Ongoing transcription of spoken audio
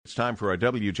It's time for our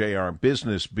WJR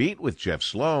Business Beat with Jeff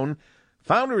Sloan,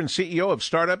 founder and CEO of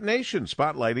Startup Nation,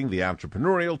 spotlighting the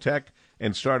entrepreneurial tech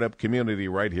and startup community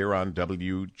right here on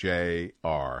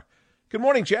WJR. Good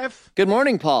morning, Jeff. Good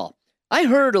morning, Paul. I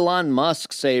heard Elon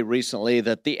Musk say recently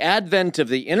that the advent of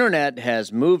the internet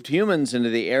has moved humans into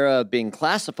the era of being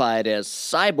classified as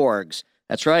cyborgs.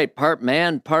 That's right, part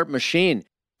man, part machine.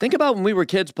 Think about when we were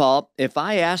kids, Paul. If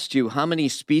I asked you how many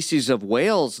species of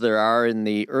whales there are in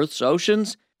the Earth's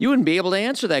oceans, you wouldn't be able to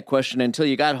answer that question until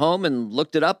you got home and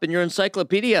looked it up in your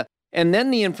encyclopedia. And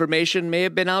then the information may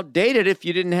have been outdated if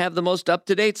you didn't have the most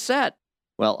up-to-date set.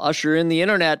 Well, usher in the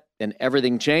internet and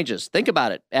everything changes. Think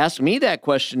about it. Ask me that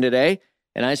question today,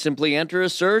 and I simply enter a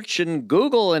search in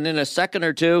Google, and in a second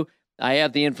or two, I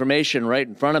have the information right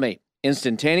in front of me.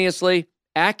 Instantaneously,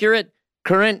 accurate,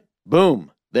 current,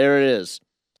 boom, there it is.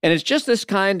 And it's just this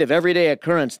kind of everyday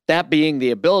occurrence, that being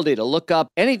the ability to look up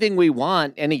anything we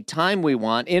want, anytime we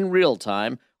want, in real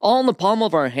time, all in the palm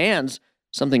of our hands,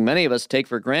 something many of us take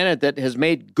for granted, that has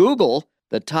made Google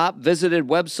the top visited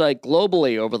website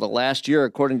globally over the last year,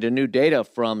 according to new data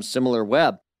from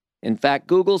SimilarWeb. In fact,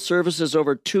 Google services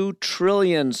over 2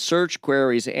 trillion search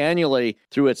queries annually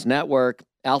through its network.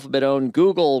 Alphabet-owned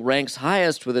Google ranks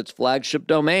highest with its flagship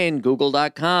domain,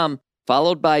 google.com,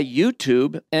 followed by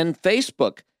YouTube and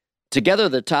Facebook. Together,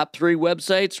 the top 3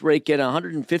 websites rake in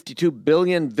 152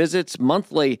 billion visits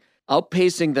monthly,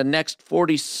 outpacing the next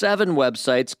 47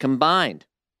 websites combined.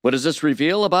 What does this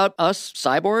reveal about us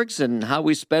cyborgs and how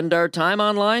we spend our time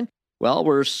online? Well,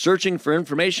 we're searching for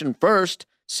information first,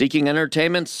 seeking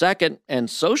entertainment second, and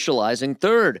socializing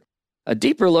third. A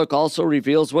deeper look also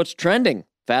reveals what's trending.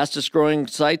 Fastest growing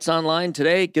sites online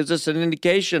today gives us an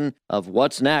indication of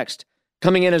what's next.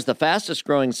 Coming in as the fastest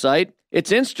growing site,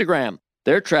 it's Instagram.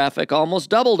 Their traffic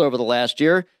almost doubled over the last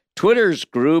year. Twitter's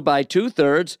grew by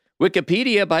 2/3,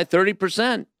 Wikipedia by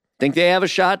 30%. Think they have a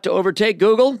shot to overtake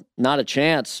Google? Not a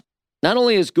chance. Not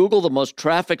only is Google the most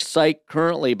trafficked site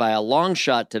currently by a long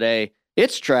shot today,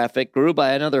 its traffic grew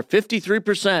by another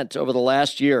 53% over the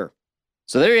last year.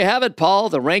 So there you have it, Paul,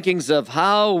 the rankings of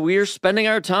how we're spending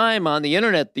our time on the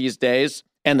internet these days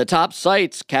and the top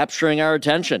sites capturing our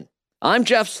attention. I'm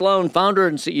Jeff Sloan, founder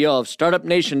and CEO of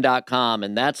StartupNation.com,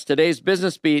 and that's today's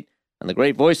Business Beat on the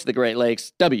great voice of the Great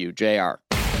Lakes, WJR.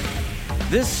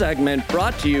 This segment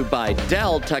brought to you by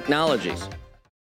Dell Technologies.